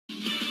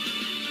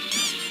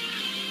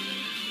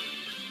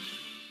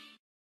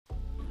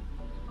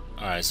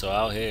Alright, so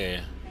out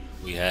here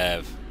we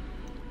have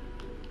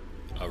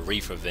a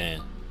reefer van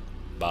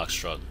box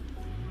truck.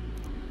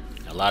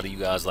 A lot of you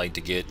guys like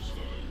to get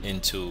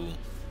into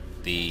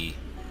the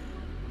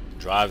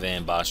dry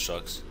van box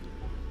trucks,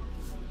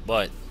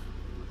 but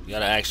you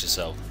gotta ask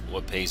yourself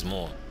what pays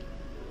more.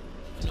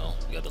 You know,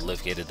 you got the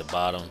lift gate at the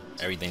bottom,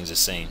 everything's the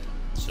same.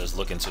 So let's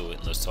look into it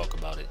and let's talk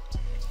about it.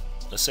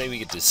 Let's say we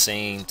get the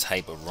same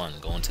type of run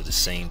going to the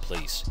same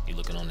place. You're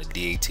looking on the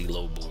DAT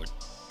load board.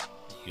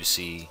 You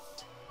see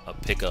a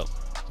pickup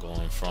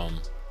going from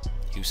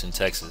Houston,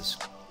 Texas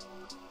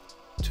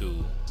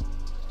to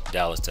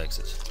Dallas,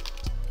 Texas.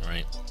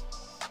 Alright.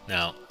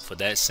 Now, for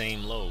that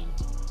same load,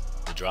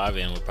 the dry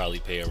van would probably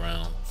pay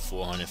around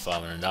 $400,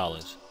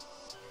 $500.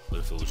 But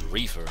if it was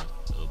reefer,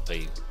 it would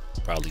pay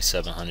probably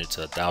 $700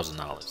 to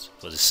 $1,000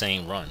 for the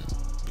same run,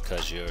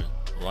 because you're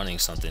running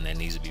something that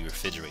needs to be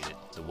refrigerated.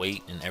 The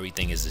weight and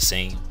everything is the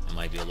same. It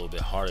might be a little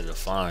bit harder to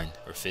find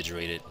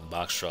refrigerated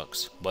box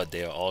trucks, but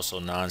they are also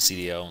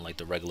non-CDL like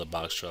the regular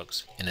box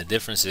trucks. And the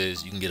difference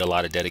is you can get a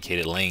lot of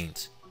dedicated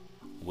lanes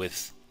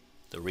with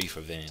the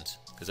reefer vans,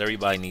 because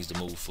everybody needs to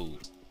move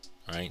food.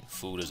 Right?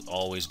 Food is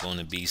always going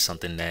to be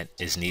something that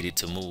is needed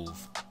to move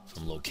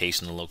from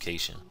location to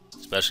location,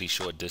 especially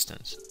short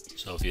distance.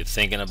 So if you're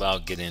thinking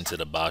about getting into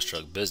the box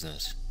truck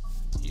business,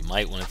 you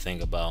might want to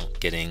think about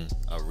getting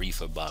a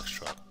reefer box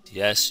truck.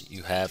 Yes,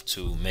 you have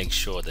to make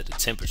sure that the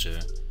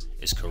temperature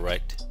is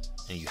correct,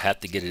 and you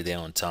have to get it there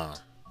on time.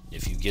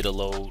 If you get a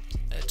load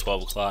at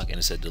 12 o'clock and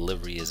it said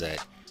delivery is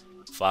at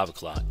 5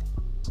 o'clock,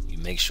 you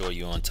make sure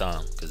you're on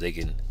time, because they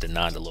can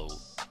deny the load.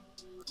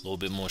 A little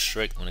bit more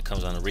strict when it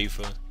comes on the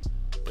reefer,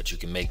 but you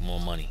can make more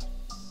money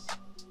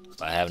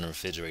by having a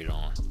refrigerator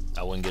on.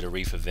 I wouldn't get a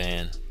reefer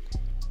van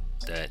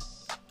that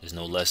is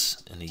no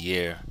less in the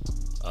year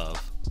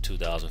of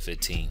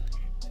 2015.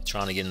 If you're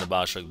trying to get in the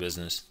box truck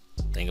business,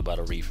 think about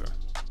a reefer.